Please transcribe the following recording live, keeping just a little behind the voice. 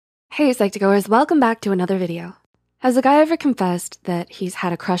Hey Psych2Goers, welcome back to another video. Has a guy ever confessed that he's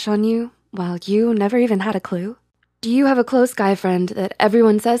had a crush on you while you never even had a clue? Do you have a close guy friend that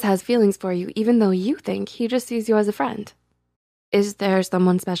everyone says has feelings for you even though you think he just sees you as a friend? Is there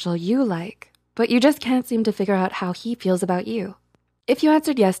someone special you like, but you just can't seem to figure out how he feels about you? If you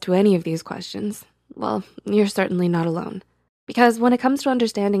answered yes to any of these questions, well, you're certainly not alone. Because when it comes to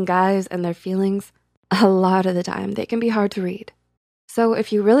understanding guys and their feelings, a lot of the time they can be hard to read. So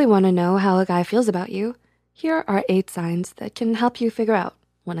if you really wanna know how a guy feels about you, here are 8 signs that can help you figure out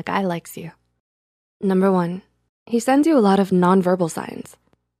when a guy likes you. Number 1, he sends you a lot of nonverbal signs.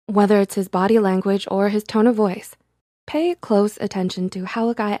 Whether it's his body language or his tone of voice, pay close attention to how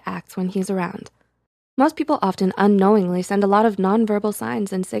a guy acts when he's around. Most people often unknowingly send a lot of nonverbal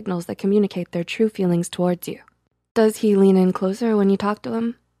signs and signals that communicate their true feelings towards you. Does he lean in closer when you talk to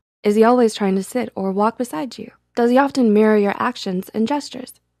him? Is he always trying to sit or walk beside you? Does he often mirror your actions and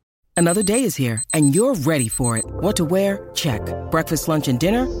gestures? Another day is here, and you're ready for it. What to wear? Check. Breakfast, lunch, and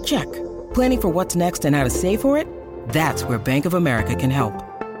dinner? Check. Planning for what's next and how to save for it? That's where Bank of America can help.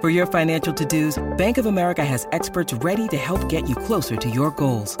 For your financial to-dos, Bank of America has experts ready to help get you closer to your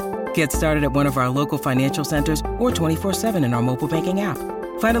goals. Get started at one of our local financial centers or 24/7 in our mobile banking app.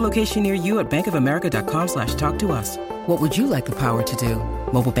 Find a location near you at bankofamerica.com/talktous. What would you like the power to do?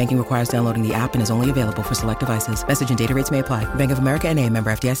 Mobile banking requires downloading the app and is only available for select devices. Message and data rates may apply. Bank of America N.A.,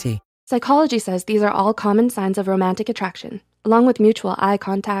 member FDIC. Psychology says these are all common signs of romantic attraction, along with mutual eye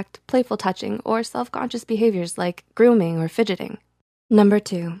contact, playful touching, or self-conscious behaviors like grooming or fidgeting. Number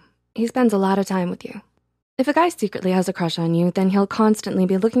 2, he spends a lot of time with you. If a guy secretly has a crush on you, then he'll constantly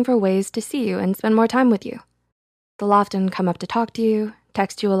be looking for ways to see you and spend more time with you. They'll often come up to talk to you,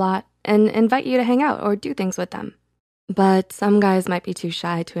 text you a lot, and invite you to hang out or do things with them. But some guys might be too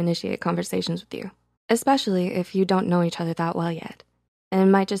shy to initiate conversations with you, especially if you don't know each other that well yet, and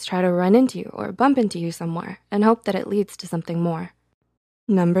might just try to run into you or bump into you somewhere and hope that it leads to something more.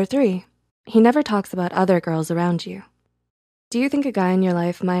 Number 3, he never talks about other girls around you. Do you think a guy in your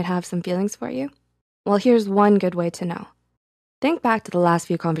life might have some feelings for you? Well, here's one good way to know. Think back to the last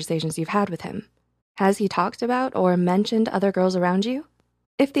few conversations you've had with him. Has he talked about or mentioned other girls around you?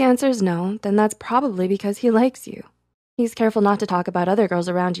 If the answer is no, then that's probably because he likes you. He's careful not to talk about other girls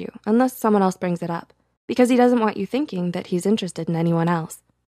around you unless someone else brings it up, because he doesn't want you thinking that he's interested in anyone else.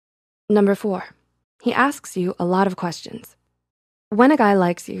 Number 4, he asks you a lot of questions. When a guy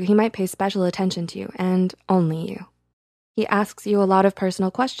likes you, he might pay special attention to you and only you. He asks you a lot of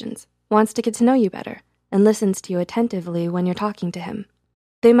personal questions, wants to get to know you better, and listens to you attentively when you're talking to him.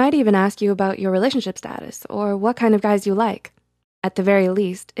 They might even ask you about your relationship status or what kind of guys you like. At the very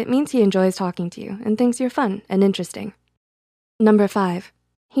least, it means he enjoys talking to you and thinks you're fun and interesting. Number 5,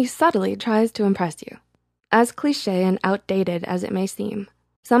 he subtly tries to impress you. As cliche and outdated as it may seem,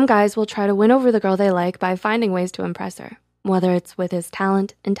 some guys will try to win over the girl they like by finding ways to impress her, whether it's with his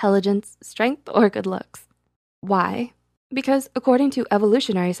talent, intelligence, strength, or good looks. Why? Because according to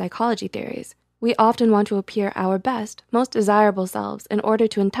evolutionary psychology theories, we often want to appear our best, most desirable selves in order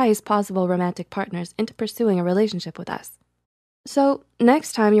to entice possible romantic partners into pursuing a relationship with us. So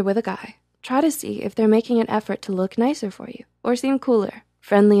next time you're with a guy, try to see if they're making an effort to look nicer for you or seem cooler,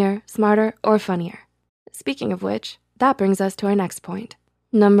 friendlier, smarter, or funnier. Speaking of which, that brings us to our next point.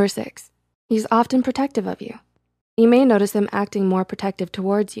 Number 6, he's often protective of you. You may notice him acting more protective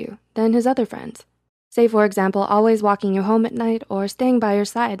towards you than his other friends. Say, for example, always walking you home at night or staying by your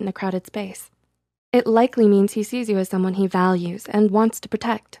side in a crowded space. It likely means he sees you as someone he values and wants to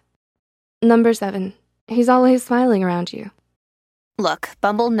protect. Number 7, he's always smiling around you. Look,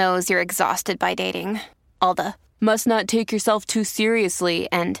 Bumble knows you're exhausted by dating. All the must not take yourself too seriously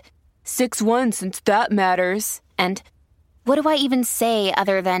and 6'1" since that matters. And what do I even say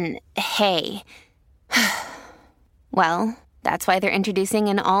other than, hey? Well, that's why they're introducing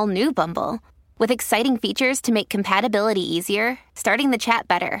an all-new Bumble with exciting features to make compatibility easier, starting the chat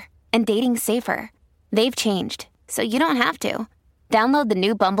better, and dating safer. They've changed, so you don't have to. Download the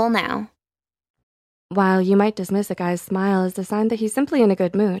new Bumble now. While you might dismiss a guy's smile as a sign that he's simply in a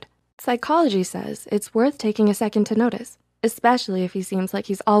good mood, psychology says it's worth taking a second to notice, especially if he seems like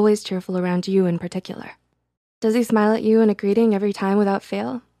he's always cheerful around you in particular. Does he smile at you in a greeting every time without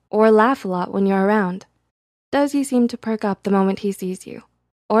fail? Or laugh a lot when you're around? Does he seem to perk up the moment he sees you?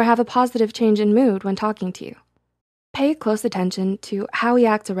 Or have a positive change in mood when talking to you? Pay close attention to how he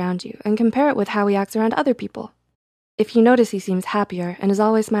acts around you and compare it with how he acts around other people. If you notice he seems happier and is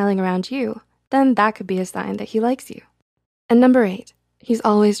always smiling around you, then that could be a sign that he likes you. And number 8, he's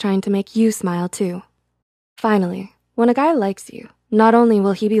always trying to make you smile too. Finally, when a guy likes you, not only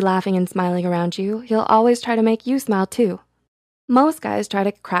will he be laughing and smiling around you, he'll always try to make you smile too. Most guys try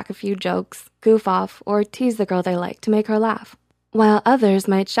to crack a few jokes, goof off, or tease the girl they like to make her laugh, while others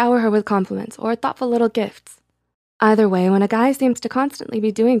might shower her with compliments or thoughtful little gifts. Either way, when a guy seems to constantly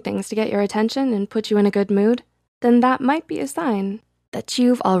be doing things to get your attention and put you in a good mood, then that might be a sign that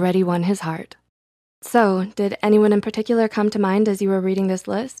you've already won his heart. So, did anyone in particular come to mind as you were reading this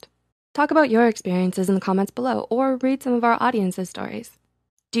list? Talk about your experiences in the comments below or read some of our audience's stories.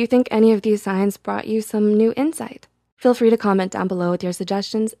 Do you think any of these signs brought you some new insight? Feel free to comment down below with your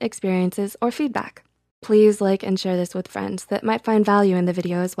suggestions, experiences, or feedback. Please like and share this with friends that might find value in the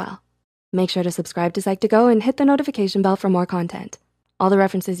video as well. Make sure to subscribe to Psych2Go and hit the notification bell for more content. All the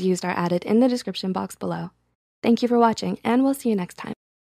references used are added in the description box below. Thank you for watching, and we'll see you next time.